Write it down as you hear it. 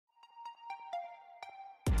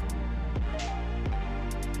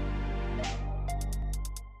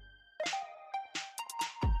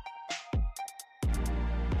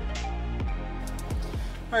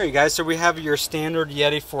Alright guys, so we have your standard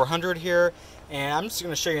Yeti 400 here, and I'm just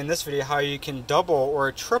going to show you in this video how you can double or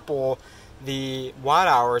triple the watt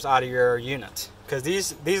hours out of your unit, because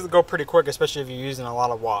these go pretty quick, especially if you're using a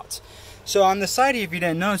lot of watts. So on the side here, if you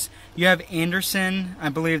didn't notice, you have Anderson, I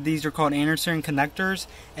believe these are called Anderson connectors,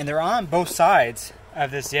 and they're on both sides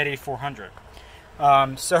of this Yeti 400.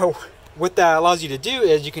 So what that allows you to do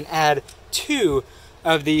is you can add two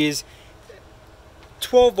of these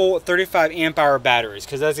 12 volt 35 amp hour batteries,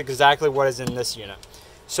 because that's exactly what is in this unit.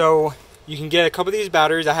 So you can get a couple of these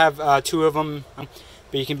batteries. I have two of them, but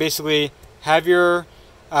you can basically have your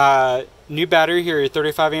new battery here, your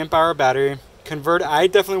 35 amp hour battery, convert. I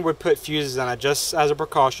definitely would put fuses on it just as a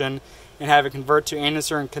precaution and have it convert to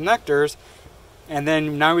Anderson connectors, and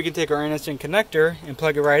then now we can take our Anderson connector and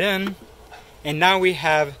plug it right in, and now we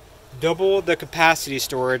have double the capacity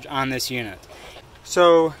storage on this unit.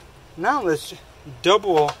 So now let's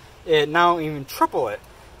double it, now even triple it,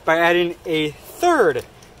 by adding a third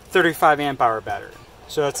 35 amp hour battery.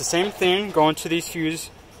 So it's the same thing, going to these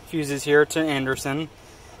fuses here to Anderson.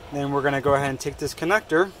 Then we're going to go ahead and take this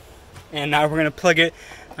connector, and now we're going to plug it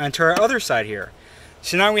onto our other side here.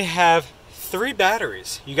 So now we have three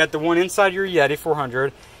batteries. You got the one inside your Yeti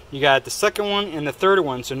 400, you got the second one and the third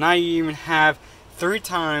one. So now you even have 3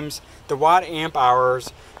 times the watt amp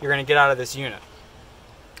hours you're going to get out of this unit.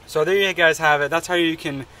 So there you guys have it. That's how you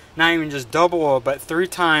can not even just double, but 3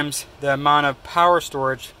 times the amount of power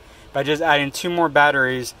storage by just adding 2 more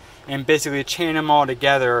batteries and basically chain them all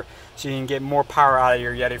together so you can get more power out of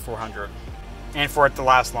your Yeti 400 and for it to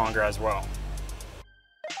last longer as well.